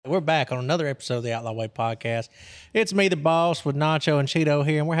We're back on another episode of the Outlaw Way Podcast. It's me, the boss, with Nacho and Cheeto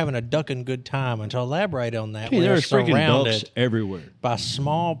here, and we're having a ducking good time. And to elaborate on that, we are there's freaking ducks surrounded everywhere by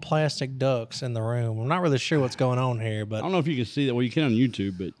small plastic ducks in the room. I'm not really sure what's going on here, but I don't know if you can see that. Well, you can on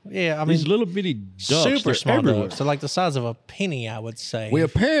YouTube, but yeah, I mean, these little bitty ducks, super small everywhere. ducks. They're like the size of a penny, I would say. We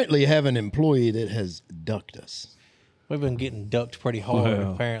apparently have an employee that has ducked us. We've been getting ducked pretty hard,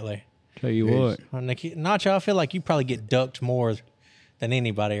 Well. apparently. Tell you what, Nacho, I feel like you probably get ducked more than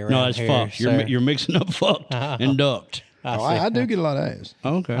anybody around no, that's here. fucked. sir. You're mixing up fucked and ducked. I do get a lot of ass.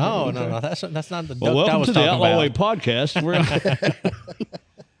 Okay. Oh, okay. no, that's not the duck Well, I welcome was to the talking Outlaw Way about. Podcast.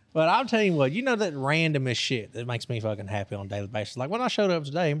 But I'll tell you what, you know that randomest shit that makes me fucking happy on a daily basis. Like when I showed up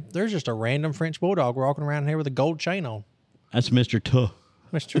today, there's just a random French bulldog walking around here with a gold chain on. That's Mr. Tuh.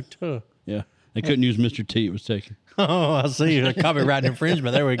 Mr. Tuh. Yeah. They couldn't use Mr. T. It was taken. Oh, I see. A copyright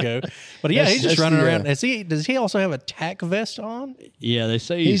infringement. There we go. But yeah, he's just running around. Does he also have a tack vest on? Yeah, they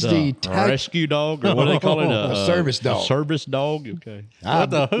say He's he's the a rescue dog, or what do they call it? A service dog. A service dog. Okay.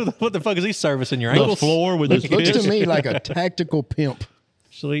 What the fuck is he servicing your The ankles? floor with his Looks kids. to me like a tactical pimp.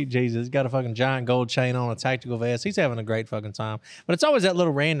 Sweet Jesus. He's got a fucking giant gold chain on, a tactical vest. He's having a great fucking time. But it's always that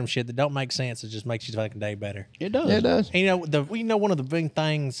little random shit that don't make sense. It just makes your fucking day better. It does. Yeah, it does. And one of the big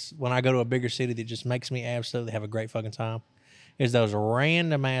things when I go to a bigger city that just makes me absolutely have a great fucking time is those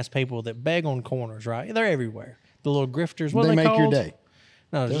random ass people that beg on corners, right? They're everywhere. The little grifters. What They are they make your called? day.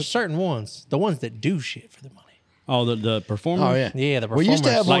 No, there's certain ones. The ones that do shit for the money. Oh, the performer? Oh, yeah. Yeah, the We used to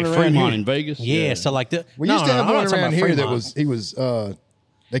have performers. Like one around Fremont here. in Vegas? Yeah, so like the We used to have I'm one not talking around about here that Fremont.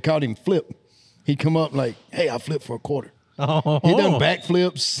 they called him Flip. He'd come up like, hey, I flipped for a quarter. Oh, He done back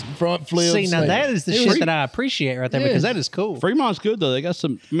flips, front flips. see, now like- that is the shit that I appreciate right there because that is cool. Fremont's good, though. They got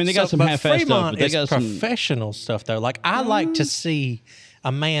some, they got some but half-assed stuff, Fremont but they is got some. professional stuff though. Like I like to see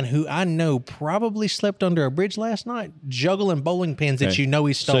a man who I know probably slept under a bridge last night, juggling bowling pins that you know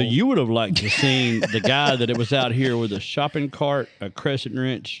he stole. So you would have liked to seen the guy that it was out here with a shopping cart, a crescent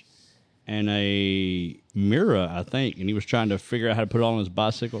wrench, and a mirror, I think, and he was trying to figure out how to put it on his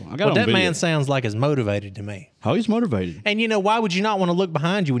bicycle. I got Well, on that video. man sounds like as motivated to me. How he's motivated. And you know, why would you not want to look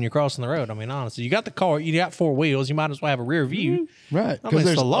behind you when you're crossing the road? I mean, honestly, you got the car, you got four wheels, you might as well have a rear view. Right, I mean, because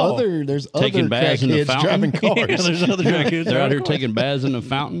it's the law. there's Taking other baths in the crackheads fountain. driving cars. Yeah, there's other kids. They're out here taking baths in the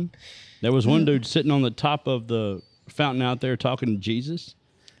fountain. There was one dude sitting on the top of the fountain out there talking to Jesus.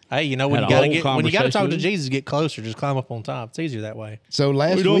 Hey, you know when Had you a gotta whole when you gotta conversation talk to with him. Jesus, get closer. Just climb up on top. It's easier that way. So What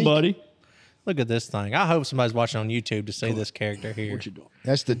last you doing, week, buddy? Look at this thing. I hope somebody's watching on YouTube to see this character here. What you doing?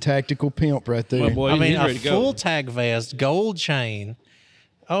 that's the tactical pimp right there. Well, boy, I mean, he's a ready to go. full tag vest, gold chain.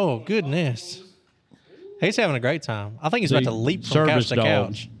 Oh goodness, he's having a great time. I think he's about to leap from couch to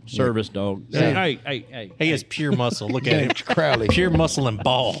couch. Service dog. Yeah. Hey. He is pure muscle. Look at him, Crowley. pure muscle and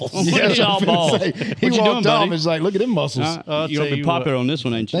balls. Yeah, at y'all I was gonna balls. say, What He you walked doing, off buddy? and was like, look at them muscles. I'll You're going tell to be you popular what. on this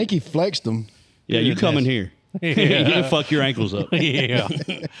one, ain't I you? think he flexed them. Yeah, you Goodness. coming here. You fuck your ankles up. Yeah,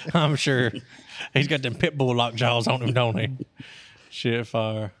 I'm sure he's got them pit bull lock jaws on him, don't he? Shit,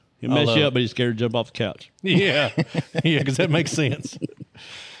 fire. He'll I mess love you it. up, but he's scared to jump off the couch. Yeah, yeah, because that makes sense.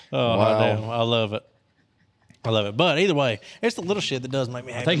 Oh, Wow. damn. I love it. I love it. But either way, it's the little shit that does make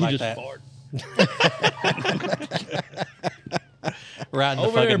me happy I think he like just that. farted. Right in the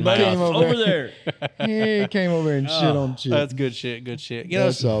Over there, fucking buddy. mouth. over Over there. Yeah, he came over and shit on shit. That's good shit. Good shit. You know,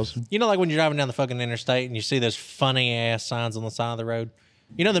 That's awesome. You know, like when you're driving down the fucking interstate and you see those funny ass signs on the side of the road.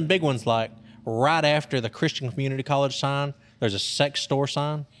 You know, them big ones like right after the Christian Community College sign. There's a sex store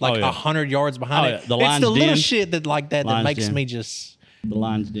sign, like 100 yards behind Oh, it. yeah. The it's Lion's the little Den. shit that like that Lion's makes Den. me just. The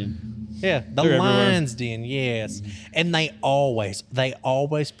line's dim. Yeah, the They're everywhere. Lion's Den, yes. And they always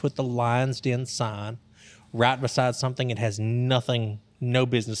put the Lion's Den sign right beside something it has nothing, no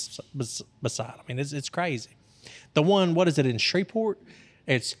business beside. I mean, it's crazy. The one, what is it in Shreveport?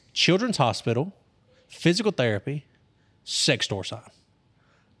 It's Children's Hospital, physical therapy, sex store sign.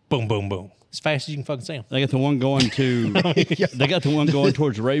 Boom, boom, boom. As fast as you can fucking see them. They got the one going to. They got the one going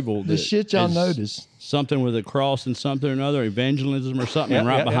towards Rabel. The that shit y'all is notice. Something with a cross and something or another, evangelism or something, and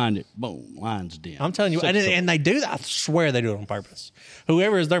Yep, right yep, behind it, boom, line's dim. I'm telling you, and they do that. I swear they do it on purpose.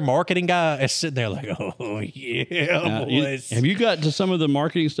 Whoever is their marketing guy is sitting there like, oh, yeah, boys. Have you got to some of the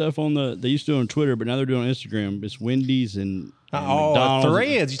marketing stuff on they used to do it on Twitter, but now they're doing it on Instagram. It's Wendy's and McDonald's.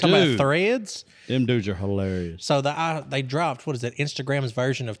 Threads. You talking about Dude, Threads? Them dudes are hilarious. So they dropped, what is it, Instagram's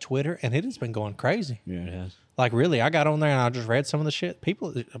version of Twitter, and it has been going crazy. Yeah, it has. Like, really, I got on there and I just read some of the shit. People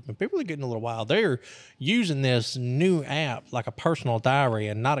are getting a little wild. They're using this new app like a personal diary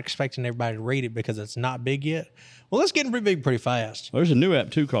and not expecting everybody to read it because it's not big yet. Well, it's getting pretty big pretty fast. Well, there's a new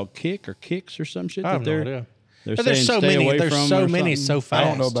app, too, called Kick or Kicks or some shit. I have that no they're, idea. They're But saying there's stay away from so or many something. so fast. I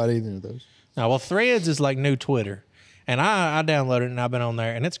don't know about either of those. Now, well, Threads is like new Twitter. And I downloaded it and I've been on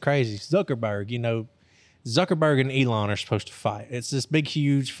there and it's crazy. Zuckerberg, Zuckerberg and Elon are supposed to fight. It's this big,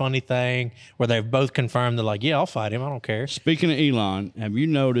 huge, funny thing where they've both confirmed they're like, yeah, I'll fight him. I don't care. Speaking of Elon, have you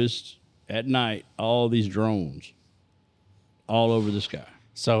noticed at night all these drones all over the sky?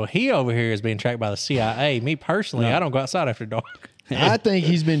 So he over here is being tracked by the CIA. Me personally, I don't go outside after dark. I think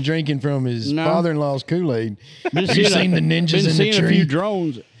he's been drinking from his father-in-law's Kool-Aid. Have you seen the ninjas in the seeing tree? a few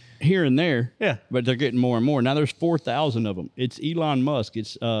drones here and there. Yeah. But they're getting more and more. Now there's 4,000 of them. It's Elon Musk.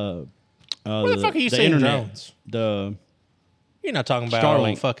 It's Where the fuck are you seeing internet, drones? You're not talking about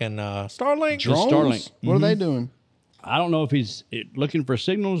Starlink. fucking Starlink? Drones? Starlink. What are they doing? I don't know if he's looking for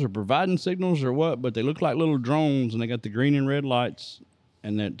signals or providing signals or what, but they look like little drones and they got the green and red lights.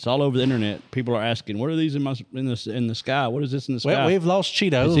 And it's all over the internet. People are asking, "What are these in the sky? What is this in the sky?" Well, we've lost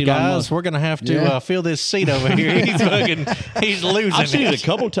Cheeto, Elon guys. Musk. We're gonna have to fill this seat over here. He's losing. I've seen it a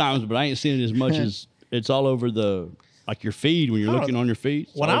couple times, but I ain't seen it as much as it's all over your feed when you're looking on your feed.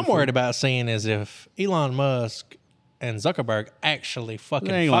 What I'm worried about seeing is if Elon Musk and Zuckerberg actually fucking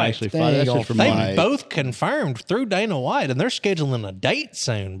They ain't fight. gonna actually fight. That's just for They money. both confirmed through Dana White, and they're scheduling a date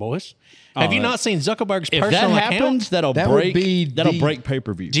soon, boys. Have you not seen Zuckerberg's If personal that account? happens, that'll That would break. be That'll the- break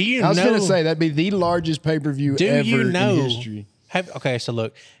pay-per-view. Do you I was know? going to say that'd be the largest pay-per-view Do ever you know? in history. Okay, so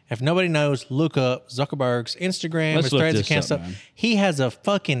look, if nobody knows, look up Zuckerberg's Instagram, Let's his look threads this account up, stuff. man. He has a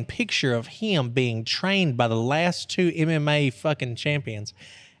fucking picture of him being trained by the last two MMA fucking champions,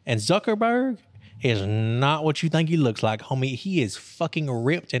 and Zuckerberg is not what you think he looks like, homie. He is fucking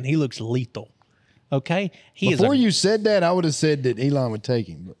ripped and he looks lethal. Okay, Before you said that, I would have said that Elon would take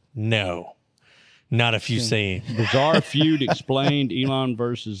him. But no, not if you see him. Bizarre feud explained. Elon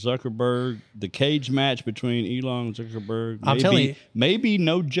versus Zuckerberg. The cage match between Elon and Zuckerberg. I'm telling you. maybe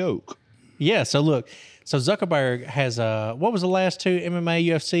no joke. Yeah, so look, so Zuckerberg has what was the last two MMA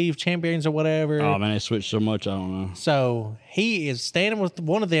UFC champions or whatever? Oh man, they switched so much. I don't know. So he is standing with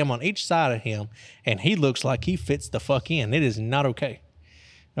one of them on each side of him, and he looks like he fits the fuck in. It is not okay.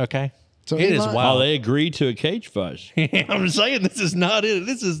 Okay? So it is Elon- Oh, wild. they agreed to a cage fight. I'm saying this is not it.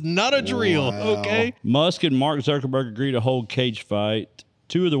 This is not a drill. Wow. Okay? Musk and Mark Zuckerberg agreed to hold cage fight.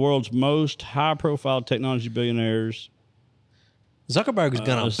 Two of the world's most high-profile technology billionaires. Zuckerberg is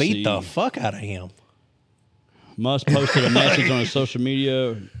gonna let's beat see. the fuck out of him. Musk posted a message on his social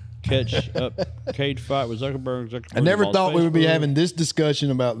media. Catch up cage fight with Zuckerberg. I never involves thought we would be Facebook. having this discussion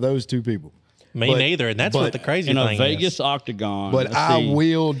about those two people. Me But- neither, and that's what but the crazy in a thing Vegas is. octagon. But Let's I see.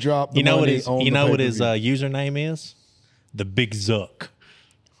 will drop the You know what money his on you the know what his pay-per-view. username is? The Big Zuck.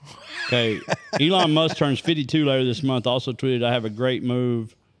 Okay, Elon Musk turns 52 later this month. Also tweeted, "I have a great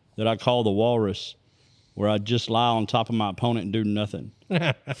move that I call the walrus, where I just lie on top of my opponent and do nothing."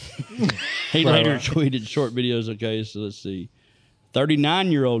 He later tweeted short videos. Okay, so let's see.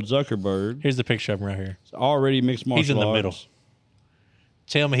 39-year-old Zuckerberg Here's the picture of him right here. is already mixed martial He's in the arts. middle.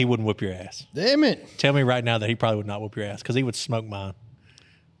 Tell me he wouldn't whip your ass. Damn it. Tell me right now that he probably would not whip your ass because he would smoke mine.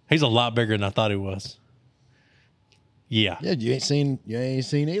 He's a lot bigger than I thought he was. Yeah. Yeah, you ain't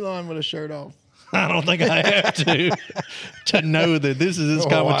seen Elon with a shirt off. I don't think I have to know that this is his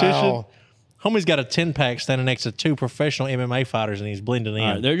competition. Wow. Homie's got a 10-pack standing next to two professional MMA fighters and he's blending in.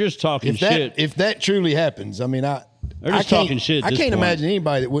 All right, they're just talking shit. If that truly happens, I mean, They're I just can't- talking shit at I this can't point. imagine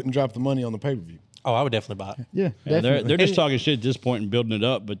anybody that wouldn't drop the money on the pay-per-view. Oh, I would definitely buy it. Yeah, Yeah, definitely. they're just talking shit at this point and building it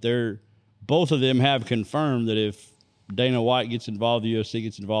up. But both of them have confirmed that if Dana White gets involved, the UFC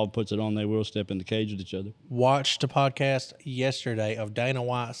gets involved, puts it on, they will step in the cage with each other. Watched a podcast yesterday of Dana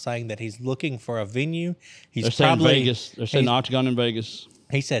White saying that he's looking for a venue. He's They're saying probably Vegas. They're saying Octagon in Vegas.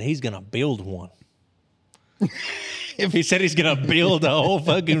 He said he's going to build one. He said he's going to build a whole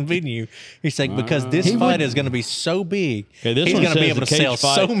fucking venue. He said because this fight is going to be so big, Okay, this he's one going to be says able to the sell cage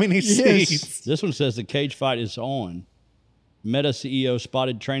fight- so many Yes. seats. This one says the cage fight is on. Meta CEO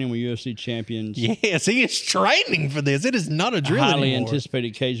spotted training with UFC champions. Yes, he is training for this. It is not a A drill highly anymore.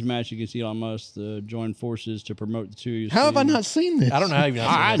 anticipated cage match against Elon Musk to join forces to promote the two. UFC. How have I not seen this? I don't know how you've not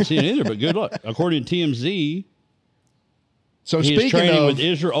I seen hadn't seen it either, but good luck. According to TMZ, So he's speaking training of, with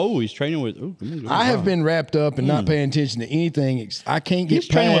Israel. Oh, he's training with. Oh, I have been wrapped up and not paying attention to anything. I can't get He's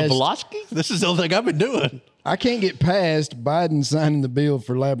training with past. Velosky. this. This is the only thing I've been doing. I can't get past Biden signing the bill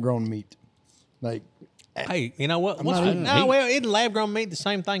for lab-grown meat. Like, Hey, you know what? not eating No, well, isn't lab-grown meat the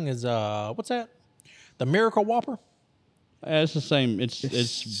same thing as what's that? The Miracle Whopper? It's the same. It's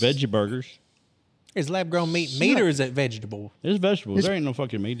veggie burgers. Is lab-grown meat or is it vegetable? It's vegetables. There ain't no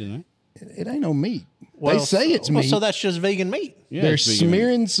fucking meat in it. it ain't no meat. They say it's meat. So that's just vegan meat. Yeah, They're it's vegan meat.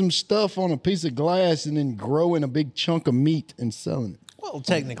 smearing some stuff on a piece of glass and then growing a big chunk of meat and selling it. Well,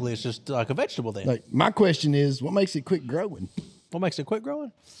 technically, it's just like a vegetable then. Like, my question is, what makes it quit growing? What makes it quit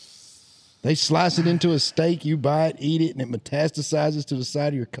growing? They slice it into a steak, you buy it, eat it, and it metastasizes to the side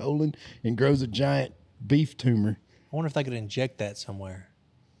of your colon and grows a giant beef tumor. I wonder if they could inject that somewhere.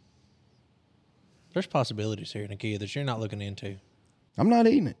 There's possibilities here, Nakia, that you're not looking into. I'm not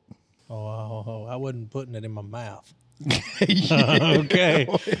eating it. Oh, I wasn't putting it in my mouth. Yeah. Okay.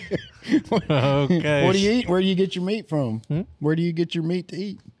 Okay. What do you eat? Where do you get your meat from? Where do you get your meat to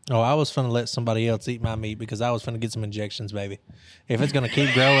eat? Oh, I was finna let somebody else eat my meat because I was finna get some injections, baby. If it's gonna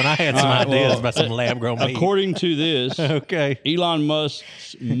keep growing, I had some ideas about some lab-grown meat. According to this, Okay. Elon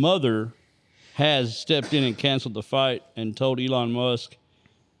Musk's mother has stepped in and canceled the fight and told Elon Musk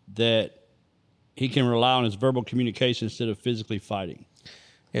that he can rely on his verbal communication instead of physically fighting.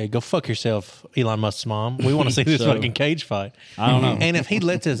 Yeah, go fuck yourself, Elon Musk's mom. We want to see this fucking cage fight. I don't know. And if he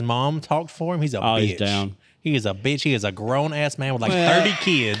lets his mom talk for him, he's a bitch. He's down. He is a bitch. He is a grown-ass man with like 30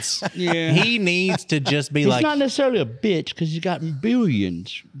 kids. Yeah. He needs to just be He's like... not necessarily a bitch because he's got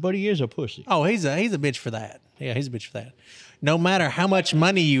billions, but he is a pussy. Oh, he's a bitch for that. Yeah, he's a bitch for that. No matter how much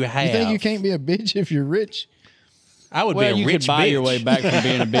money you have. You think you can't be a bitch if you're rich? I would Well, be a you rich could buy bitch. your way back from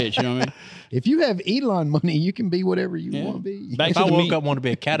being a bitch, you know what I mean? If you have Elon money, you can be whatever you want to be. Back If to I the woke meat- up want to be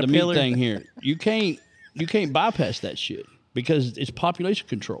a the caterpillar. meat thing here. You can't bypass that shit because it's population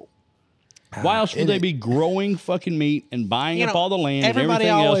control. Why else would they be growing fucking meat and buying up all the land and everybody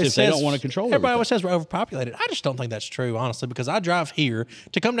everything else always if they don't says- want to control Everybody everything? always says we're overpopulated. I just don't think that's true, honestly, because I drive here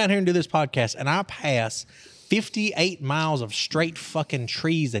to come down here and do this podcast, and I pass 58 miles of straight fucking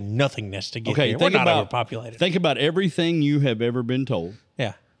trees and nothingness to get here. We're not overpopulated. Think about everything you have ever been told,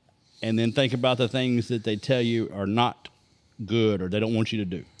 Yeah. and then think about the things that they tell you are not good or they don't want you to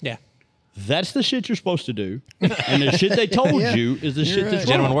do. Yeah. That's the shit you're supposed to do, and the shit they told Yeah, you is the shit right. that's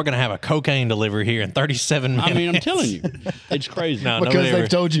Gentlemen, wrong. we're going to have a cocaine delivery here in 37 minutes. I mean, I'm telling you, it's crazy. No, Because nobody they've ever,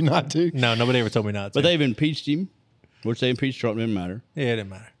 told you not to. no, nobody ever told me not to. But they've impeached him, which they impeached Trump. Didn't matter. Yeah, it didn't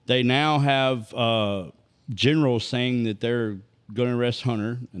matter. They now have generals saying that they're going to arrest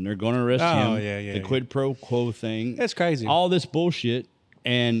Hunter and they're going to arrest him. The quid pro quo thing. It's crazy. All this bullshit.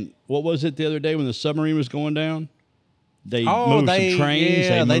 And what was it the other day when the submarine was going down? They moved some trains.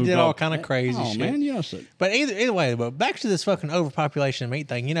 Yeah, they moved did all kind of crazy shit. Man, yes. But either way, but back to this fucking overpopulation of meat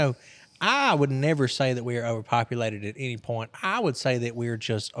thing. You know, I would never say that we are overpopulated at any point. I would say that we're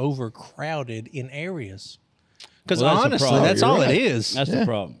just overcrowded in areas. Because Well, that's the honestly, problem. that's You're all right. it is. That's the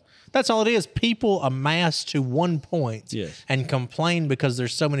problem. That's all it is. People amass to one point Yes. and complain because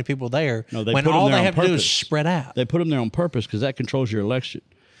there's so many people there. No, they when put 'em all there they on have to do is purpose. spread out. They put them there on purpose because that controls your election.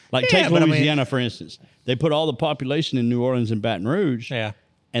 Like Yeah, take but I mean- Louisiana, for instance. They put all the population in New Orleans and Baton Rouge. Yeah.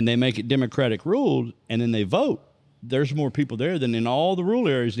 And they make it Democratic ruled, and then they vote. There's more people there than in all the rural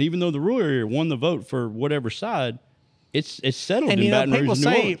areas. And even though the rural area won the vote for whatever side, it's settled And in you know, Baton people Rouge and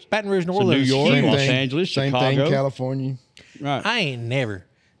New say Orleans. Baton Rouge, New So New Orleans, York, huge. Los Angeles, Same Chicago. thing, California. Right. I ain't never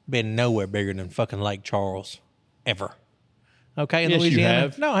been nowhere bigger than fucking Lake Charles, ever. Okay, in Yes, you Louisiana?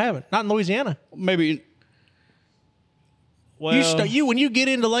 have. No, I haven't. Not in Louisiana. Maybe. Well, When you get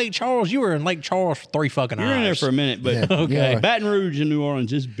into Lake Charles, you were in Lake Charles for 3 fucking hours. you're in there for a minute, but Yeah, Okay. yeah. Baton Rouge and New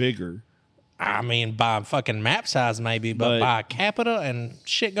Orleans is bigger. I mean, by fucking map size maybe, but But- by capita and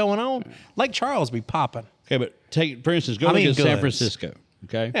shit going on, Lake Charles be popping. Okay, but take, for instance, go I look mean, at San goods. Francisco.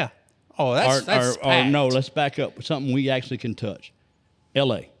 Okay. Yeah. Oh, that's or no, packed. let's back up. Something we actually can touch.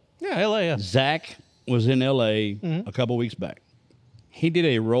 L.A. Yeah, L.A. Yeah. Zach was in L.A. a couple weeks back. He did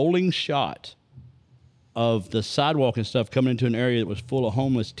a rolling shot of the sidewalk and stuff coming into an area that was full of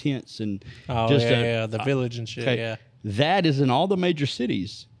homeless tents and Oh, just yeah, the village and shit. okay, Yeah. that is in all the major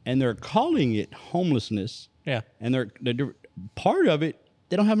cities, and they're calling it homelessness. Yeah. And they're part of it.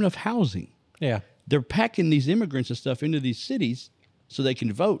 They don't have enough housing. Yeah. They're packing these immigrants and stuff into these cities so they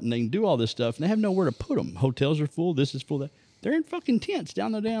can vote and they can do all this stuff, and they have nowhere to put them. Hotels are full. This is full. That they're in fucking tents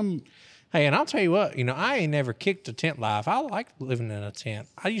down the damn. Hey, and I'll tell you what, I ain't never kicked a tent life. I like living in a tent.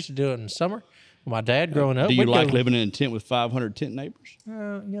 I used to do it in the summer. With my dad growing up. Do you we'd like go- living in a tent with 500 tent neighbors?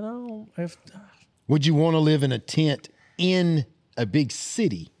 If Would you want to live in a tent in a big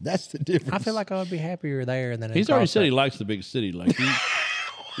city? That's the difference. I feel like I would be happier there than in He's already Tulsa. said he likes the big city. Like,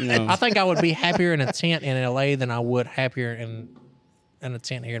 you know, I think I would be happier in a tent in LA than I would happier in a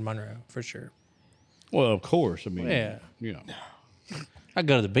tent here in Monroe, for sure. well, of course. I mean, Yeah. you know, I'd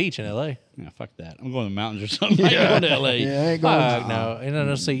go to the beach in LA. yeah, fuck that. I'm going to the mountains or something. I ain't going to LA. Yeah, I ain't going Fuck no. And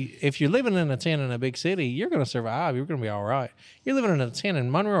then see, if you're living in a tent in a big city, you're going to survive. You're going to be all right. You're living in a tent in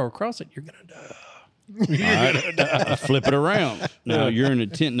Monroe or across it, you're going to die. Flip it around. Now you're in a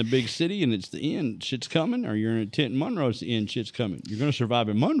tent in a big city and it's the end. Shit's coming. Or you're in a tent in Monroe. It's the end. Shit's coming. You're going to survive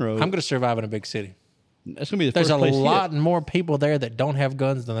in Monroe. I'm going to survive in a big city. That's going to be the There's first a place lot hit. more people there that don't have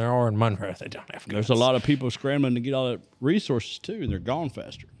guns than there are in Monroe that don't have guns. There's a lot of people scrambling to get all the resources too, and they're gone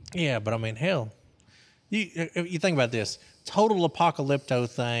faster. Yeah, but I mean, hell, you think about this: total apocalypto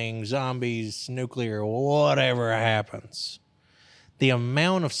thing, zombies, nuclear, whatever happens. The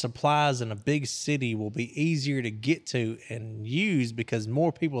amount of supplies in a big city will be easier to get to and use because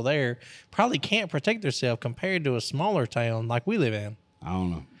more people there probably can't protect themselves compared to a smaller town like we live in. I don't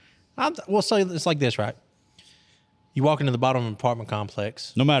know. We'll say it's like this, right? You walk into the bottom of an apartment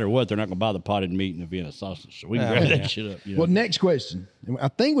complex. No matter what, they're not going to buy the potted meat and the Vienna sausage. So we can grab that shit up. You know? Well, next question. I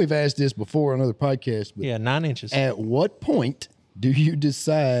think we've asked this before on other podcasts. But 9 inches. at what point do you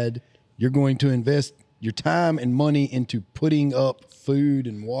decide you're going to invest your time and money into putting up food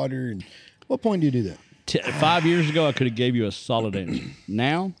and water? And what point do you do that? 5 years ago, I could have gave you a solid answer.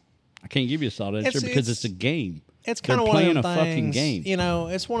 Now, I can't give you a solid answer because it's a game. It's kind of playing one of them a things, fucking game. You know,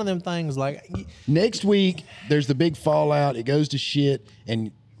 it's one of them things like Next week, there's the big fallout. It goes to shit,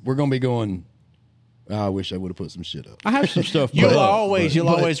 and we're going to be going, I wish I would have put some shit up. I have some stuff. you'll put up,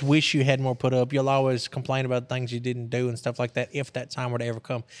 always wish you had more put up. You'll always complain about things you didn't do and stuff like that if that time were to ever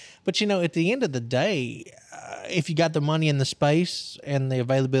come. But, you know, at the end of the day, if you got the money and the space and the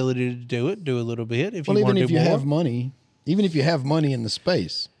availability to do it, do a little bit. If you Well, want even to do if you more, have money, in the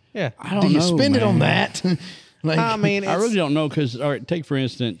space, yeah. I don't do you know, spend it on man. that? Like, I mean, I really don't know because, all right, take for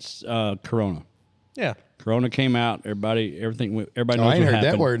instance, Corona. yeah. Corona came out. Everybody knows I what ain't happened. heard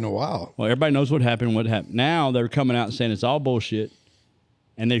that word in a while. Well, everybody knows what happened. What happened? Now they're coming out and saying it's all bullshit,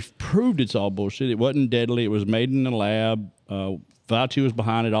 and they've proved it's all bullshit. It wasn't deadly. It was made in a lab. Fauci was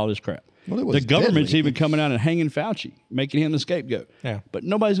behind it. All this crap. Well, it was the government's deadly. even coming out and hanging Fauci, making him the scapegoat. Yeah. But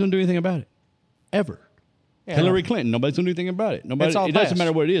nobody's going to do anything about it, ever. Yeah. Hillary Clinton. Nobody's going to do anything about it. Nobody. It's all It doesn't passed.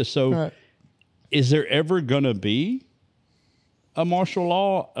 matter what it is. So, Right. is there ever going to be a martial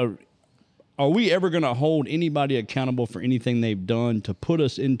law? Are we ever going to hold anybody accountable for anything they've done to put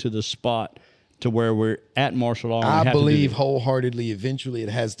us into the spot to where we're at martial law? And we I have to do believe this? wholeheartedly, eventually, it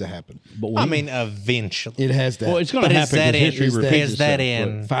has to happen. But I mean, eventually. It has to well, happen. it's going to But happen is that because history in, repeats is that itself,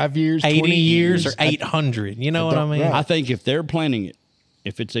 in 5 years, 80 20 years or years? 800? You know what I don't- mean? right. I think if they're planning it,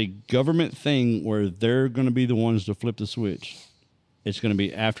 if it's a government thing where they're going to be the ones to flip the switch, it's going to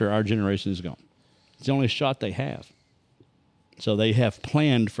be after our generation is gone. It's the only shot they have. So they have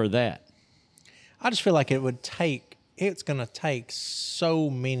planned for that. I just feel like it's going to take so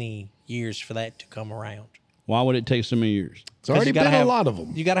many years for that to come around. Why would it take so many years? It's already you gotta been a have- lot of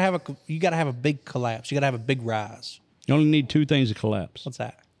them. You got to have a big collapse. You got to have a big rise. You only need two things to collapse: What's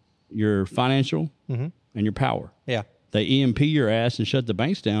that? your financial and your power. Yeah. They EMP your ass and shut the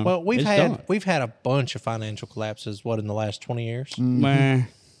banks down. Well, we've it's had done. a bunch of financial collapses. What in the last 20 years? Meh.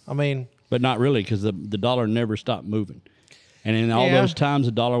 I mean, But not really, because the dollar never stopped moving. And in all Yeah. those times,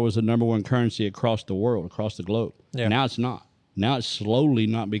 the dollar was the number one currency across the world, across the globe. Yeah. Now it's not. Now it's slowly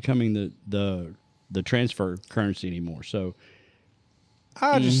not becoming the transfer currency anymore. So,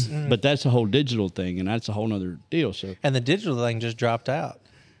 I just but that's a whole digital thing, and that's a whole other deal. So, and the digital thing just dropped out.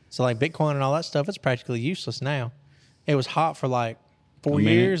 So like Bitcoin and all that stuff, it's practically useless now. It was hot for like 4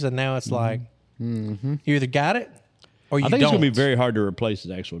 minute. years, and now it's like you either got it or you I think don't. it's going to be very hard to replace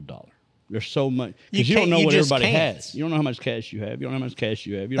the actual dollar. There's so much because you can't- don't know you what just everybody can't. has. You don't know how much cash you have. You don't know how much cash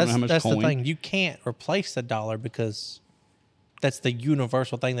you have. You don't know how much That's coin. the thing. You can't replace the dollar because that's the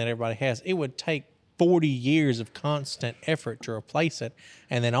universal thing that everybody has. It would take 40 years of constant effort to replace it,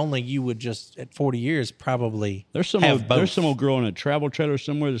 and then only you would just at 40 years probably There's some have old, both. there's some old girl in a travel trailer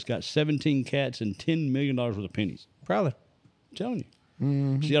somewhere that's got 17 cats and $10 million worth of pennies. Probably. I'm telling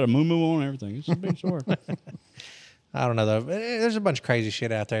you. She got a moo on and everything. It's a big story. I don't know though. There's a bunch of crazy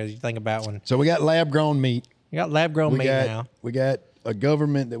shit out there that you think about when So we got lab grown meat. you got lab grown meat now. We got a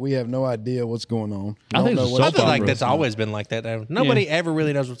government that we have no idea what's going on. I Don't think know it's a what's I soap feel going like opera. that's always been like that. Though. Nobody ever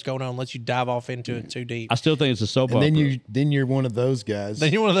really knows what's going on unless you dive off into it too deep. I still think it's a soap And opera. then you're one of those guys.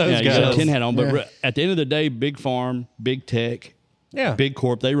 Then you're one of those Yeah, you got a guys. tin hat on. But Yeah. at the end of the day, big farm, big tech, Yeah. big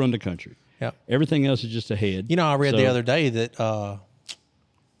corp, they run the country. Yeah. Everything else is just a head. You know, I read the So- other day that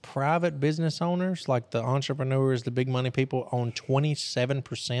private business owners, like the entrepreneurs, the big money people, own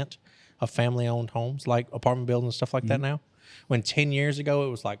 27% of family-owned homes, like apartment buildings and stuff like that now. When 10 years ago, it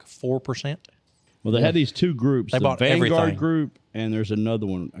was like 4%. Well, they had these two groups, They the bought Vanguard everything. group, and there's another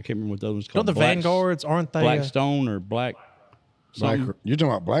one. I can't remember what the other one's You know, called. the Vanguards, aren't they? Blackstone or Black, something. you're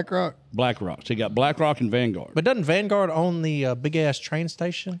talking about BlackRock? BlackRock. So you got BlackRock and Vanguard. But doesn't Vanguard own the big-ass train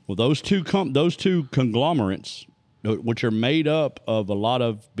station? Well, those two conglomerates, which are made up of a lot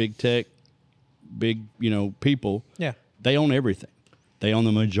of big tech, big people. Yeah. They own everything. They own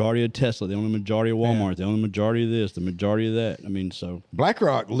the majority of Tesla. They own the majority of Walmart. They own the majority of this, the majority of that. I mean, so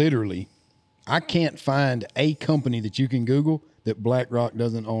BlackRock, literally, I can't find a company that you can Google that BlackRock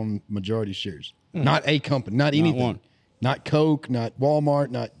doesn't own majority shares. Not a company, not anything. one. Not Coke, not Walmart,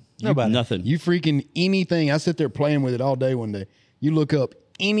 not Nobody. Nothing. You freaking anything. I sit there playing with it all day one day. You look up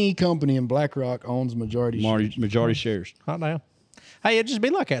any company and BlackRock owns majority shares. Majority shares. Hot damn. Hey, it just be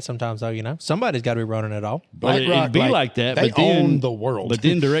like that sometimes, though. You know, somebody's got to be running it all. But it'd be like that. They but then, own the world. But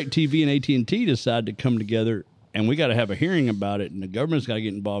then DirecTV and AT&T decide to come together, and we got to have a hearing about it, and the government's got to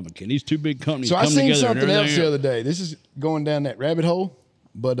get involved. Can these two big companies So come I seen together? something else the other day. This is going down that rabbit hole,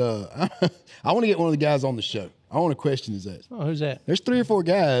 but I want to get one of the guys on the show. I want to question his ass. Oh, who's that? There's 3 or 4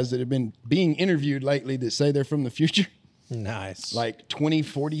 guys that have been being interviewed lately that say they're from the future. Nice. Like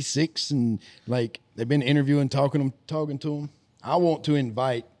 2046, and like they've been interviewing, talking to them. I want to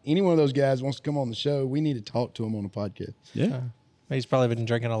invite any one of those guys who wants to come on the show. We need to talk to him on a podcast. Yeah. He's probably been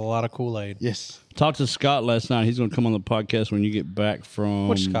drinking a lot of Kool-Aid. Yes. Talked to Scott last night. He's going to come on the podcast when you get back from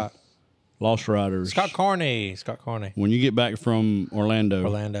Which Scott? Lost Riders. Scott Carney. When you get back from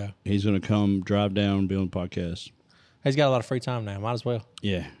Orlando. He's going to come drive down, be on the podcast. He's got a lot of free time now. Might as well.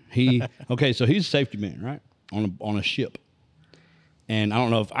 Yeah. Okay, so he's a safety man, right? On a ship. And I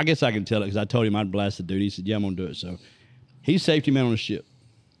don't know I guess I can tell it because I told him I'd blast the dude. He said, yeah, I'm going to do it. So he's safety man on a ship.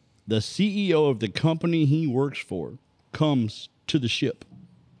 The CEO of the company he works for comes to the ship.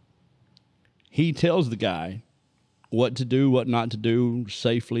 He tells the guy what to do, what not to do,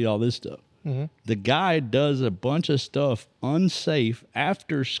 safely, all this stuff. Mm-hmm. The guy does a bunch of stuff unsafe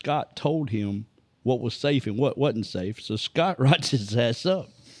after Scott told him what was safe and what wasn't safe. So Scott writes his ass up.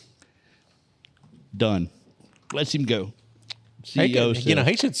 Done. Lets him go. CEO says,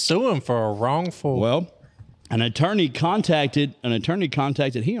 he should sue him for a wrongful. Well, an attorney contacted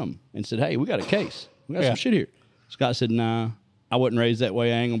him and said, hey, we got a case. We got some shit here. Scott said, nah, I wouldn't raise that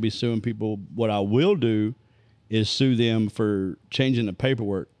way. I ain't going to be suing people. What I will do is sue them for changing the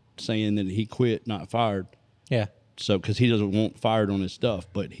paperwork, saying that he quit, not fired. Yeah. So, because he doesn't want fired on his stuff.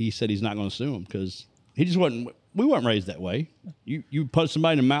 But he said he's not going to sue him because he just wasn't. We weren't raised that way. You punched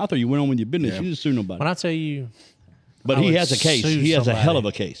somebody in the mouth or you went on with your business. You didn't sue nobody. When I tell you. But he has a case. He has a hell of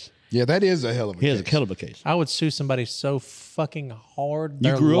a case. Yeah, that is a hell of a case. He has a hell of a case. I would sue somebody so fucking hard. You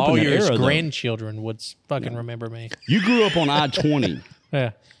Their grew up in that lawyers' era, though. grandchildren would fucking remember me. You grew up on I-20.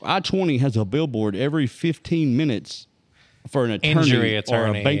 Yeah. I-20 has a billboard every 15 minutes for an Injury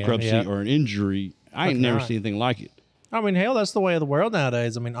attorney or a bankruptcy yeah. or an injury. I ain't never seen anything like it. I mean, hell, that's the way of the world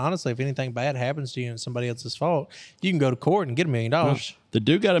nowadays. I mean, honestly, if anything bad happens to you and it's somebody else's fault, you can go to court and get $1 million. The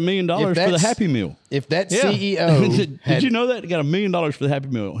dude got $1 million for the Happy Meal. If that CEO Did you know that? He got $1 million for the Happy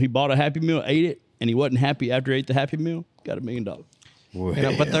Meal. He bought a Happy Meal, ate it, and he wasn't happy after he ate the Happy Meal. Got $1 million.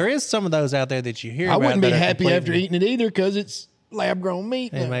 Well, But there is some of those out there that you hear I about. wouldn't be that are happy after completely- eating it either because it's lab-grown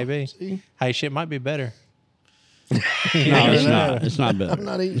meat. It now. may be. See? Hey, shit might be better. No, it's not. It's not better. I'm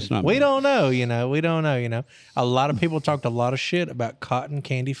not eating. It's not We better. don't know, We don't know, A lot of people talked a lot of shit about cotton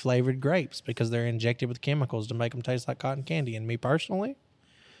candy flavored grapes because they're injected with chemicals to make them taste like cotton candy. And me personally,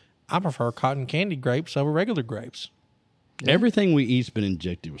 I prefer cotton candy grapes over regular grapes. Everything we eat's been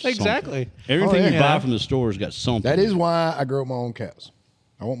injected with Exactly. something. Everything Oh, yeah. you buy from the store's got something. That is why I grow my own cows.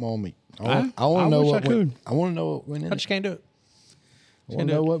 I want my own meat. I want I to know wish I what could. went. I want to know what went in I it. just can't do it. I want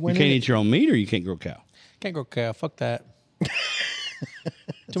to know what You went can't in eat your own meat or you can't grow cow. Can't grow cow. Fuck that.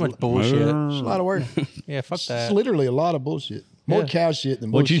 Too much bullshit. It's a lot of work. Yeah, fuck It's that. literally a lot of bullshit. More Yeah. cow shit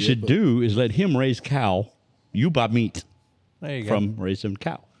than What bullshit. you should but do is let him raise cow. You buy meat There you go. from raising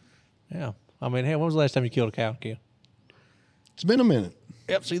cow. Yeah. I mean, hell, when was the last time you killed a cow? It's been a minute.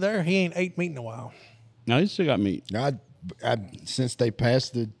 Yep, see there? He ain't ate meat in a while. No, he still got meat. I since they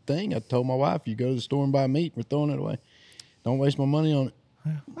passed the thing, I told my wife, you go to the store and buy meat, we're throwing it away. Don't waste my money on it.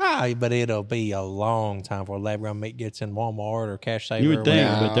 But it'll be a long time before lab-grown meat gets in Walmart or Cash Saver. You or would think,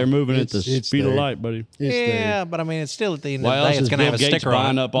 whatever. but they're moving at the It's speed of there. light, buddy. It's Yeah, but I mean, it's still at the end Why of the else day, it's is going to Bill have a Gates sticker buying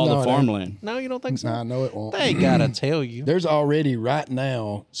on it. up all No, the it ain't. farmland? No, you don't think so? there. I know it won't. They got to tell you. There's already right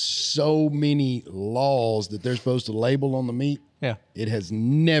now so many laws that they're supposed to label on the meat. Yeah. It has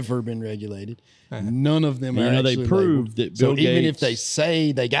never been regulated. None of them And are you know, they actually proved labeled. that So Bill even if Gates- they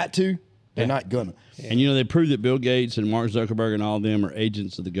say they got to, they're not gonna. And you know, they proved that Bill Gates and Mark Zuckerberg and all of them are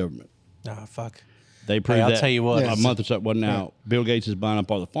agents of the government. Oh, fuck. They proved I'll that tell you what. a month or so. Well, now Bill Gates is buying up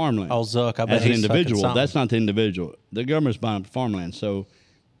all the farmland. Oh, Zuck, I bet as an he's fucking individual. something. That's not the individual. The government's buying up the farmland. So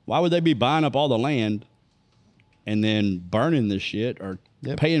why would they be buying up all the land and then burning this shit or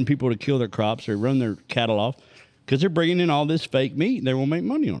paying people to kill their crops or run their cattle off? Because they're bringing in all this fake meat and they will make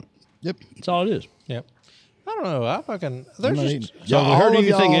money on it. Yep. That's all it is. Yep. I don't know. I fucking. I'm There's not just. eating. So have we All heard of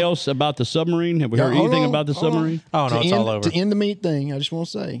anything y'all- else about the submarine? Have we heard Hold anything on, about the hold on. submarine? Oh, no, To it's end, all over. To end the meat thing, I just want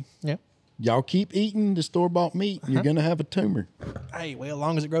to say, Yeah. y'all keep eating the store-bought meat, you're gonna have a tumor. Hey, well, as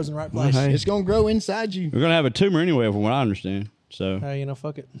long as it grows in the right place. hey. It's gonna grow inside you. We're going to have a tumor anyway, from what I understand. So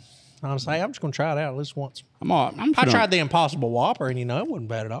Fuck it. Honestly, I'm just going to try it out at least once. I'm I tried the Impossible Whopper, and it wasn't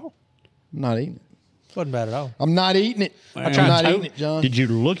bad at all. I'm not eating it. Wasn't bad at all. I'm not eating it. I'm tried not to- eating it, John. Did you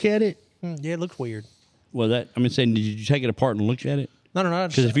look at it? Yeah, it looked weird. Saying, did you take it apart and look at it? No.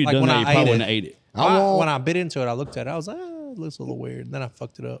 Because if you'd done that, you probably wouldn't have ate it. When I bit into it, I looked at it. I was like, it looks a little weird. And then I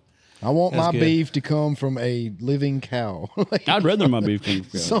fucked it up. I want That's my good. beef to come from a living cow. Like, I'd rather my beef came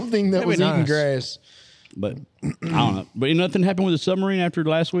from something that That'd be was eating nice. grass. But I don't know. But nothing happened with the submarine after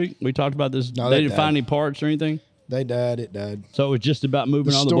last week. We talked about this. No, they that didn't died. find any parts or anything. They died. It died. So it was just about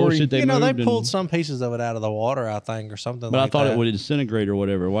moving The all the story- bullshit they moved. They pulled and- some pieces of it out of the water, I think, or something But like I thought that. it would disintegrate or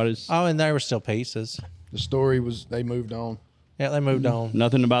whatever. Why does Oh, and there were still pieces. The story was they moved on. Yeah, they moved on.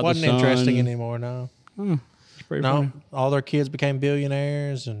 nothing about Wasn't the sun? interesting anymore, no. It's pretty No, funny. all their kids became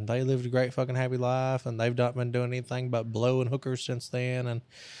billionaires, and they lived a great fucking happy life, and they've not been doing anything but blowing hookers since then, and,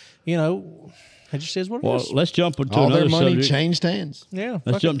 it just is what it Well, is. let's jump into All another their money subject. changed hands. Yeah.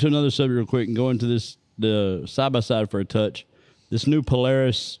 Let's fuck jump to another subject real quick and go into the side by side for a touch. This new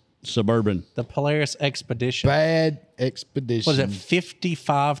Polaris Suburban. The Polaris Expedition. Bad expedition. What is it,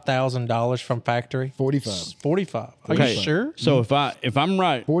 $55,000 from factory? 45. 45. Are Okay, you sure? So if I'm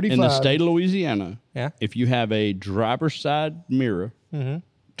right, in the 45. state of Louisiana, Yeah. if you have a driver's side mirror,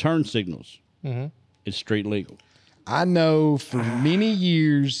 turn signals, it's street legal. I know for many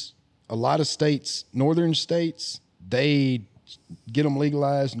years, a lot of states, northern states, they get them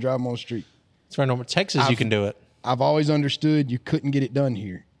legalized and drive them on the street. It's right over Texas, you can do it. I've always understood you couldn't get it done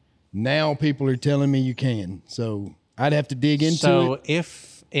here. Now people are telling me you can. So I'd have to dig into So it.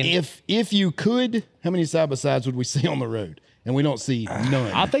 If you could, how many side by sides would we see on the road? And we don't see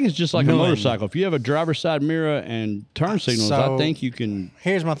none. I think it's just like None. a motorcycle. If you have a driver's side mirror and turn signals, So- I think you can.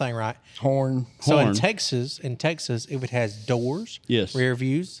 Here's my thing, right? Horn. So in Horn. Texas, if it has doors, Yes. rear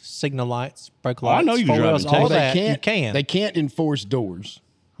views, signal lights, brake Oh, I lights, know you can four drive wheels, in all Texas. that, They you can. They can't enforce doors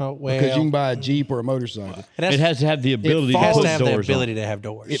Oh, well, because you can buy a Jeep or a motorcycle. It has to have the ability to has put to have the doors on. ability to have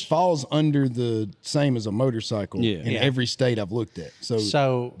doors. It falls under the same as a motorcycle Yeah. in Yeah. every state I've looked at.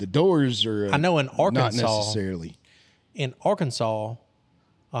 So, the doors are I know in not Arkansas- necessarily. in Arkansas,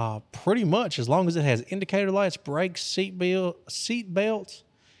 pretty much as long as it has indicator lights, brakes, seat belt,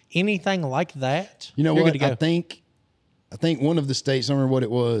 anything like that, You know you're what? good to go. I think one of the states, I don't remember what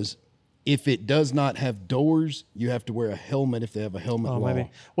it was. If it does not have doors, you have to wear a helmet if they have a helmet law. Maybe.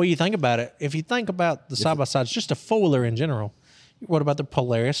 Well, you think about it. If you think about the side by sides, just a four wheeler in general. What about the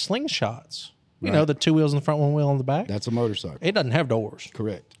Polaris slingshots? You know, the two wheels in the front, one wheel in the back. That's a motorcycle. It doesn't have doors.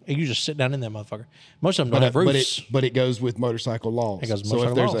 Correct. You just sit down in that motherfucker. Most of them don't have roofs. But it goes with motorcycle laws. It goes with so if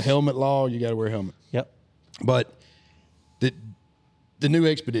motorcycle there's a laws. helmet law, you got to wear a helmet. Yep. But the new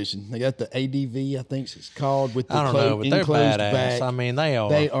expedition, they got the ADV, I think it's called, with the I don't know, but they're enclosed badass. back. I mean, they are.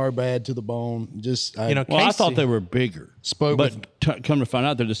 They are bad to the bone. Just You know, Well, I Casey- thought they were bigger. Spoke but with- come to find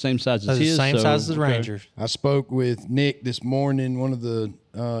out, they're the same size They're as the his. same so- size as the okay. Rangers. I spoke with Nick this morning, one of the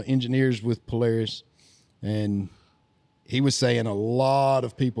engineers with Polaris, and he was saying a lot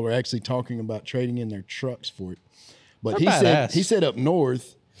of people are actually talking about trading in their trucks for it. But They're badass. he said up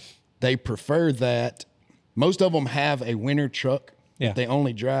north they prefer that. Most of them have a winter truck Yeah. that they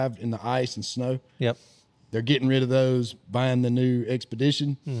only drive in the ice and snow. Yep. They're getting rid of those, buying the new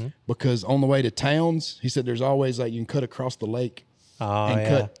Expedition, Mm-hmm. because on the way to towns, he said there's always like you can cut across the lake Oh, and yeah.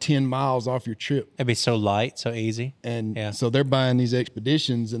 cut 10 miles off your trip. It'd be so light, so easy. And Yeah. so they're buying these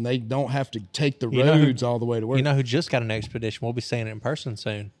Expeditions, and they don't have to take the You know who- roads all the way to work. You know who just got an Expedition? We'll be seeing it in person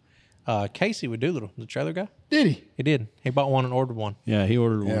soon. Casey with Doolittle, the trailer guy. Did he? He did. He bought one and ordered one. Yeah, he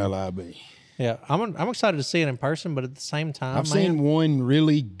ordered one. Yeah, LIB. Yeah, I'm excited to see it in person, but at the same time, I've man, seen one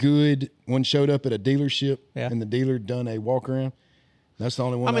really good one showed up at a dealership, Yeah. and the dealer done a walk around. That's the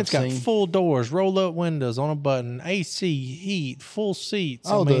only one I mean, I've it's got seen. full doors, roll up windows on a button, AC, heat, full seats.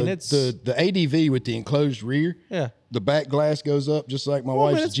 Oh, I mean, the, it's the ADV with the enclosed rear. yeah. The back glass goes up just like my Well, I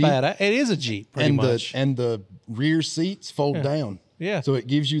mean, wife's it's Jeep. bad. It is a Jeep, pretty and much. the rear seats fold down. Yeah. So it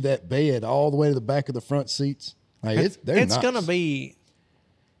gives you that bed all the way to the back of the front seats. Like, they're it's nice. gonna be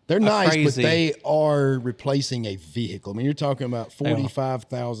They're nice, crazy- but they are replacing a vehicle. I mean, you're talking about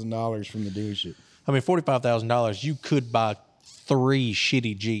 $45,000 from the dealership. I mean, $45,000. You could buy 3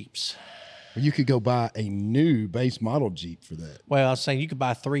 shitty Jeeps. You could go buy a new base model Jeep for that. Well, I was saying you could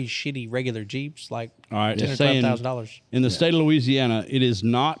buy 3 shitty regular Jeeps, like All right, $10,000 it's or saying $12,000. in the state of Louisiana, it is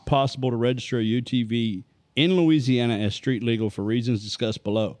not possible to register a UTV in Louisiana as street legal for reasons discussed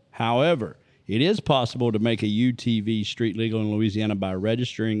below. However, it is possible to make a UTV street legal in Louisiana by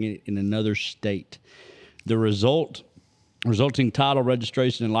registering it in another state. The resulting title,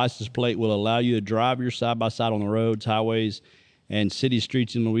 registration, and license plate will allow you to drive your side-by-side on the roads, highways, and city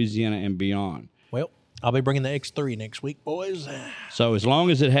streets in Louisiana and beyond. Well, I'll be bringing the X3 next week, boys. So as long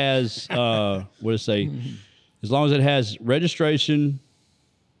as it has, what does it say? As long as it has registration,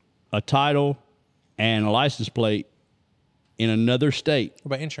 a title, and a license plate in another state.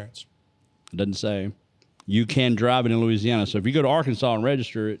 What about insurance? It doesn't say. You can drive it in Louisiana. So if you go to Arkansas and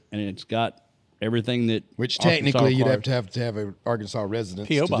register it, and it's got everything that Which Arkansas technically you'd requires, have to have an Arkansas residence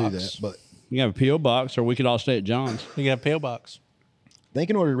P.O. to do box. that. But you can have a P.O. box, or we could all stay at John's. You can have a P.O. box. I think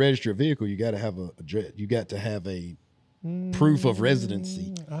in order to register a vehicle, you got to have a address. You got to have a proof of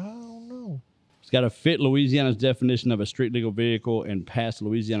residency. I don't know. It's got to fit Louisiana's definition of a street legal vehicle and pass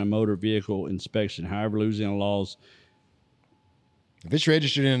Louisiana motor vehicle inspection. However, Louisiana laws. If it's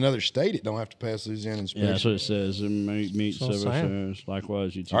registered in another state, it don't have to pass Louisiana inspection. Yeah, that's what it says. It meets That's what I'm service.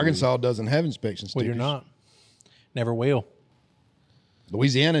 Likewise, utilities. Arkansas doesn't have inspection We stickers. do not. Never will.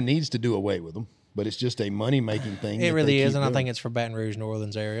 Louisiana needs to do away with them, but it's just a money-making thing. It that really they is, keep and I doing. think it's for Baton Rouge, New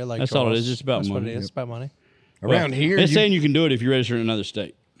Orleans area. Like That's all it Charles. is. It's about That's money. what it is. It's about money. Around here, It's you, saying you can do it if you register in another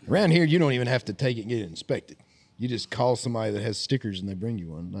state. around here, you don't even have to take it and get it inspected. You just call somebody that has stickers and they bring you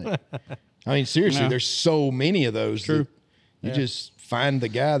one. Like, I mean, seriously, No. there's so many of those. True. That you just find the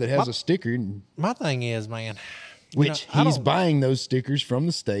guy that has a sticker, and, My thing is, man, which I he's don't- buying those stickers from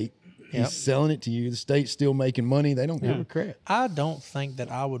the state. Yep. He's selling it to you. The state's still making money. They don't give a crap. I don't think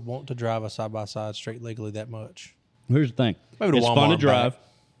that I would want to drive a side-by-side street legally that much. Here's the thing. Maybe to It's fun Walmart to and drive. back.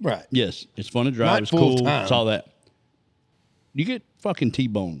 Right. Yes, it's fun to drive. Not It's cool. full time. It's all that. You get fucking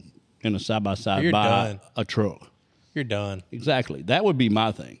T-bone in a side-by-side You're by done. a truck. You're done. Exactly. That would be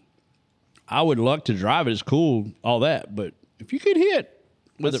my thing. I would love to drive it. It's cool, all that. But if you get hit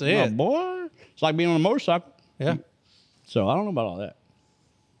with That's it, oh, it. boy, it's like being on a motorcycle. Yeah. So I don't know about all that.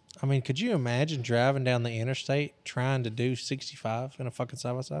 I mean, could you imagine driving down the interstate trying to do 65 in a fucking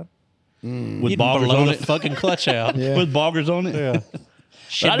side-by-side? With You'd boggers blow on the it. fucking clutch out. Yeah. With boggers on it. Yeah.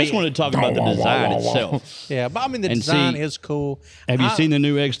 But I just wanted to talk about the design itself. Yeah, but I mean, the And design see, is cool. Have you seen the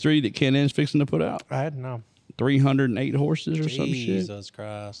new X3 that Ken N's fixing to put out? I had no. 308 horses or some shit. Jesus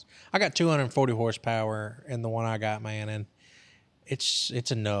Christ. I got 240 horsepower in the one I got, man, and it's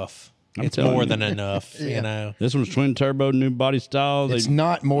enough. It's telling more you. than enough, you know. This one's twin turbo, new body style. It's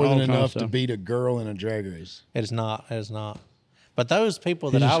not more all than kinds of enough to stuff. beat a girl in a drag race. It is not. It is not. But those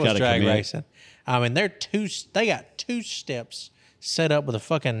people You that I just was gotta drag commit. racing, I mean, they got two steps set up with a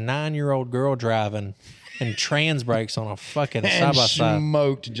fucking 9-year-old girl driving and trans brakes on a fucking side And by side.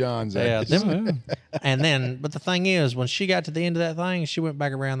 smoked John's Yeah, ass. them, and then, but the thing is, when she got to the end of that thing, she went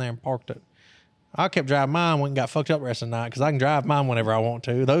back around there and parked it. I kept driving mine, went and got fucked up the rest of the night because I can drive mine whenever I want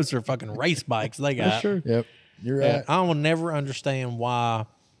to. Those are fucking race bikes they got. Sure. Yep, you're right. Yeah, I will never understand why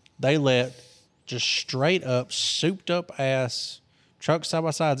they let just straight up, souped up ass truck side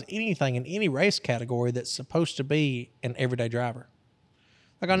by sides, anything in any race category that's supposed to be an everyday driver.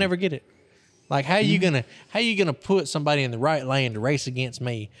 Like I never get it. Like how you gonna put somebody in the right lane to race against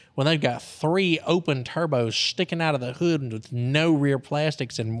me when they've got 3 open turbos sticking out of the hood with no rear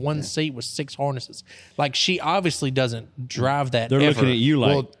plastics and one seat with 6 harnesses? Like she obviously doesn't drive that. They're ever. looking at you like,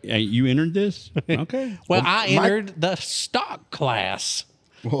 Well- hey, you entered this? Okay. Well, I entered the stock class.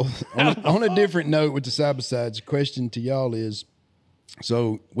 Well, on a different note with the side-by-sides, the question to y'all is,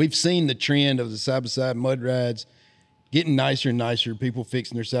 so we've seen the trend of the side-by-side mud rides getting nicer and nicer, people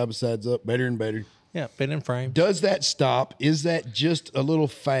fixing their side-by-sides up better and better. Yeah, been in frame. Does that stop? Is that just a little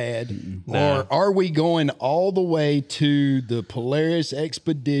fad? No. Or are we going all the way to the Polaris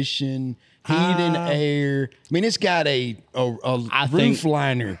Expedition, heat and air? I mean, it's got a I roof think-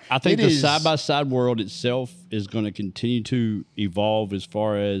 liner. I think It the is- side-by-side world itself is going to continue to evolve as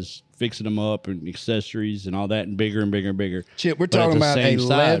far as fixing them up and accessories and all that and bigger and bigger and bigger. Chip, we're But at talking the about a same side-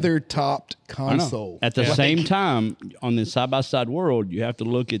 leather-topped I know. console. At the same time, on the side-by-side world, you have to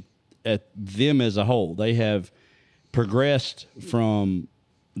look at them as a whole. They have progressed from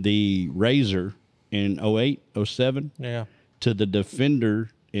the Razor in 08, 07 Yeah, to the Defender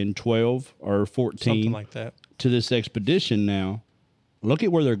in 12 or 14 something like that. to this Expedition now. Look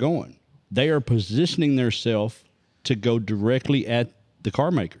at where they're going. They are positioning themselves to go directly at the car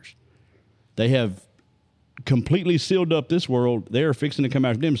makers. They have completely sealed up this world. They are fixing to come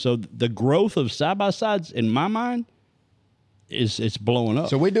after them. So the growth of side-by-sides, in my mind, it's blowing up.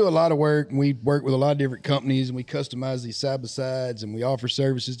 So we do a lot of work, and we work with a lot of different companies, and we customize these side-by-sides, and we offer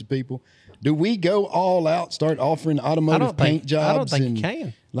services to people. Do we go all out, start offering automotive paint jobs? I don't think and, you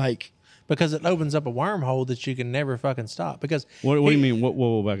can Like, because it opens up a wormhole that you can never fucking stop. Because what do you mean?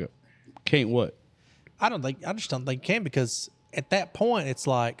 Whoa, back up. Can't what? I just don't think you can because at that point it's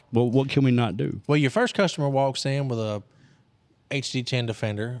like, Well, what can we not do? well, your first customer walks in with a HD10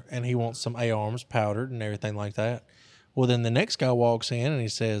 Defender and he wants some A-arms powdered and everything like that. Well, then the next guy walks in and he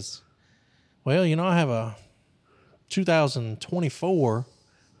says, Well, I have a 2024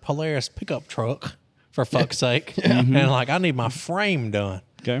 Polaris pickup truck, for fuck's sake. And I need my frame done.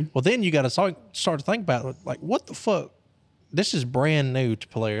 Okay. Well, then you got to start to think about what the fuck? This is brand new to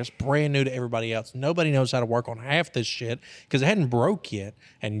Polaris, brand new to everybody else. Nobody knows how to work on half this shit because it hadn't broke yet.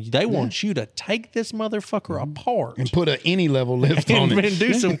 And they want you to take this motherfucker apart. And put any level lift on it. And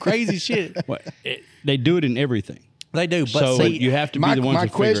do some crazy shit. They do it in everything. They do, but So see, you have to be the ones My to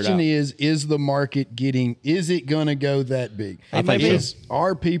figure it question out. is the market is it going to go that big? I think so.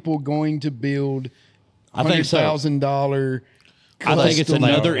 Are people going to build I think so. $100,000 I think it's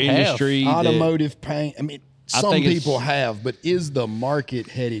another industry. automotive paint? I mean, some think it's- people have, but is the market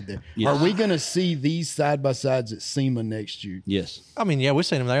headed there? Yes. Are we going to see these side-by-sides at SEMA next year? Yes. we've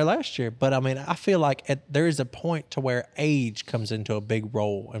seen them there last year, but I feel like there is a point to where age comes into a big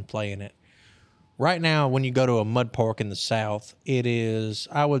role in playing it. Right now, when you go to a mud park in the South, it is,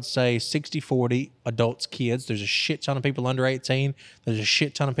 I would say, 60-40 adults, kids. There's a shit ton of people under 18. There's a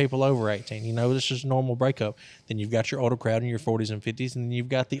shit ton of people over 18. This is a normal breakup. Then you've got your older crowd in your 40s and 50s, and then you've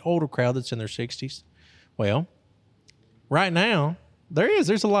got the older crowd that's in their 60s. Well, right now,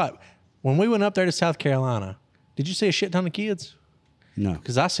 there's a lot. When we went up there to South Carolina, did you see a shit ton of kids? No.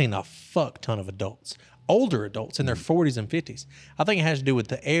 Because I seen a fuck ton of adults. Older adults in their 40s and 50s. I think it has to do with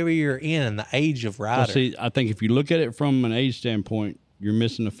the area you're in and the age of rider. Well, see, I think if you look at it from an age standpoint, you're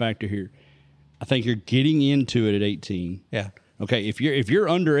missing a factor here. I think you're getting into it at 18. Yeah. Okay, if you're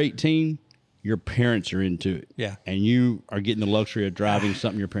under 18, your parents are into it. Yeah. And you are getting the luxury of driving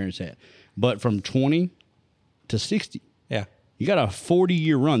something your parents had. But from 20 to 60, Yeah. you got a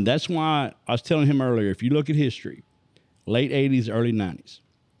 40-year run. That's why I was telling him earlier, if you look at history, late 80s, early 90s,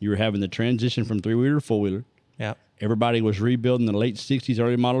 you were having the transition from three-wheeler to four-wheeler. Yeah. Everybody was rebuilding the late 60s,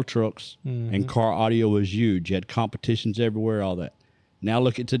 early model trucks, and car audio was huge. You had competitions everywhere, all that. Now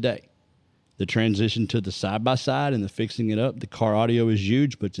look at today. The transition to the side-by-side and the fixing it up, the car audio is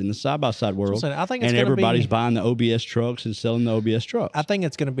huge, but it's in the side-by-side world. So I think it's and gonna everybody's be- buying the OBS trucks and selling the OBS trucks. I think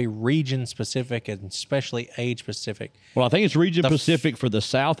it's going to be region specific and especially age specific. Well, I think it's region Pacific for the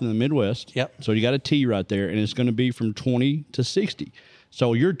South and the Midwest. Yep. So you got a T right there, and it's going to be from 20 to 60.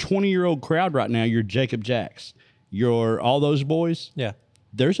 So your 20-year-old crowd right now, you're Jacob Jacks, you're all those boys. Yeah.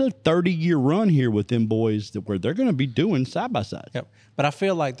 There's a 30-year run here with them boys where they're going to be doing side-by-sides. Yep. But I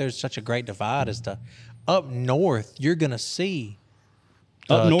feel like there's such a great divide as to up north, you're going to see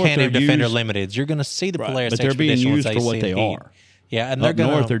Up north, Can-Am they're Defender used- Limiteds. You're going to see the Right, Polaris but they're being Expedition with used for what they ACP. are. Yeah, and they're Up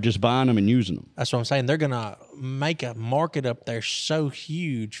going north, to. they're just buying them and using them. That's what I'm saying. They're going to make a market up there so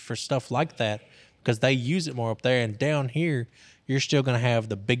huge for stuff like that because they use it more up there. And down here, you're still going to have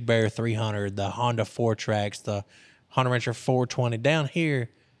the Big Bear 300, the Honda 4Tracks, the Honda Rancher 420. Down here,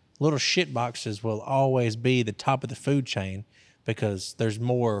 little shit boxes will always be the top of the food chain because there's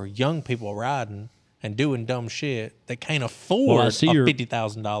more young people riding and doing dumb shit that can't afford a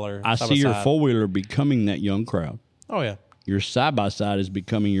 $50,000. I see your four-wheeler becoming that young crowd. Oh, yeah. Your side-by-side is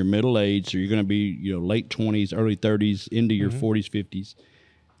becoming your middle age, so you're going to be late 20s, early 30s, into your 40s, 50s.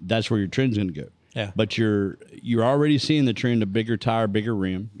 That's where your trend's going to go. Yeah. But you're already seeing the trend of bigger tire, bigger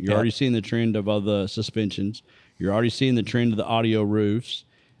rim. You're already seeing the trend of other suspensions. You're already seeing the trend of the audio roofs,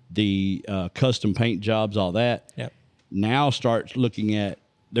 the custom paint jobs, all that. Yep. Now start looking at,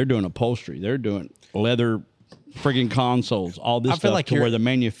 they're doing upholstery. They're doing leather friggin' consoles, all this stuff like to where the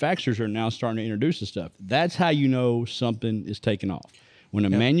manufacturers are now starting to introduce this stuff. That's how you know something is taking off. When a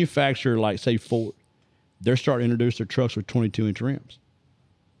manufacturer like, say, Ford, they're starting to introduce their trucks with 22-inch rims.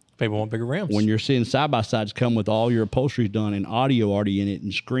 People want bigger rims. When you're seeing side-by-sides come with all your upholstery done and audio already in it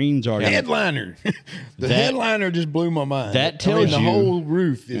and screens already in it. Headliner. The headliner just blew my mind. That tells the you- whole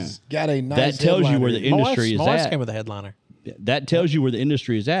roof is got a nice That tells you headliner. where the industry my wife's is at. came with a headliner. That tells you where the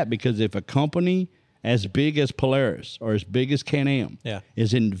industry is at, because if a company as big as Polaris or as big as Can-Am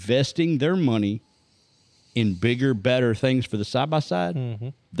is investing their money in bigger, better things for the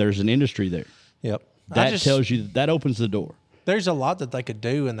side-by-side, there's an industry there. Yep. That tells you, that opens the door. There's a lot that they could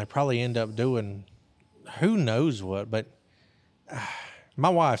do, and they probably end up doing who knows what. But my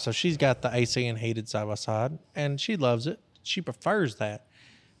wife, so she's got the AC and heated side-by-side, and she loves it. She prefers that.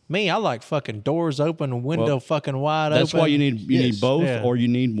 Me, I like fucking doors open, window fucking wide That's open. why you need both, Yeah. or you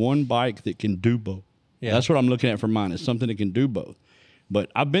need one bike that can do both. Yeah. That's what I'm looking at for mine, is something that can do both.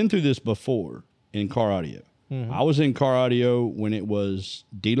 But I've been through this before in car audio. I was in car audio when it was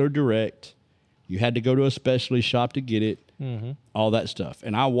dealer direct. You had to go to a specialty shop to get it, all that stuff.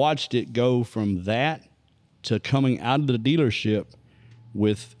 And I watched it go from that to coming out of the dealership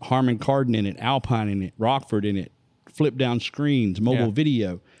with Harman Kardon in it, Alpine in it, Rockford in it, flip down screens, mobile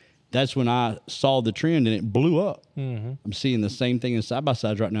video. that's when I saw the trend and it blew up. I'm seeing the same thing in side by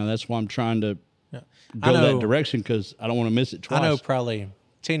sides right now. That's why I'm trying to go that direction because I don't want to miss it twice. I know probably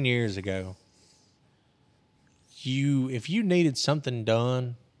 10 years ago, if you needed something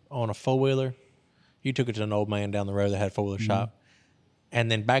done on a four-wheeler, you took it to an old man down the road that had a four-wheeler shop. And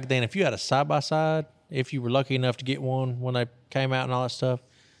then back then, if you had a side-by-side, if you were lucky enough to get one when they came out and all that stuff,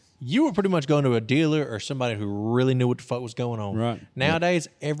 you were pretty much going to a dealer or somebody who really knew what the fuck was going on. Right. Nowadays,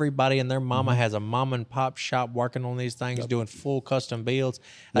 everybody and their mama has a mom and pop shop working on these things, doing full custom builds.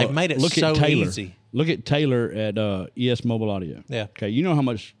 They've made it so easy. Look at Taylor at ES Mobile Audio. Yeah. Okay, you know how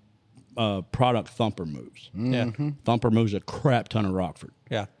much product Thumper moves. Yeah. Thumper moves a crap ton of Rockford.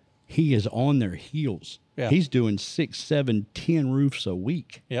 Yeah. He is on their heels. Yeah. He's doing 6, 7, 10 roofs a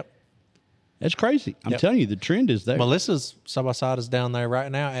week. Yep. That's crazy. I'm telling you, the trend is there. Melissa's side-by-side is down there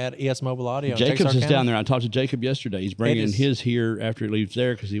right now at ES Mobile Audio. Jacob's is down there. I talked to Jacob yesterday. He's bringing his here after he leaves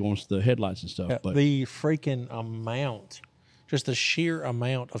there because he wants the headlights and stuff. Yeah, but the freaking amount, just the sheer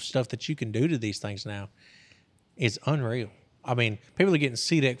amount of stuff that you can do to these things now is unreal. I mean, people are getting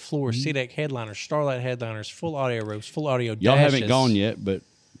C-Deck floors, C-Deck headliners, Starlight headliners, full audio roofs, full audio dashes. Y'all haven't gone yet, but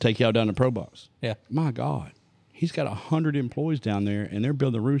take y'all down to Pro Box. Yeah. My God. He's got 100 employees down there, and they're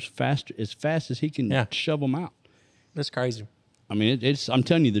building roofs as fast as he can shove them out. That's crazy. I mean, I'm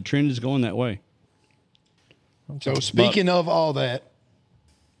telling you, the trend is going that way. So speaking of all that,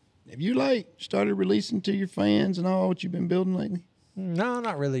 have you started releasing to your fans and all what you've been building lately? No,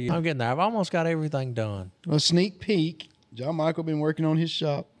 not really. I'm getting there. I've almost got everything done. A sneak peek. John Michael been working on his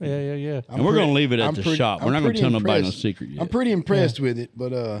shop. Yeah. And we're going to leave it at the shop. We're not going to tell nobody no secret yet. I'm pretty impressed with it,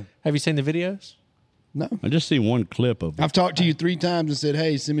 but have you seen the videos? No. I just see one clip of it. I've talked to you 3 times and said,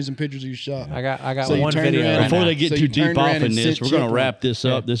 hey, send me some pictures of your shop. I got So you one turned video around- right Before now. they get So too you deep turn off around in and this, sit we're going to chicken. wrap this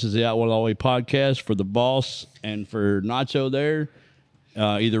up. This is the Outlaw Way Podcast for the boss and for Nacho there.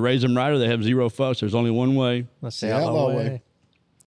 Either raise them right or they have 0 fucks. There's only one way. Let's see The Outlaw Outlaw Way. Way.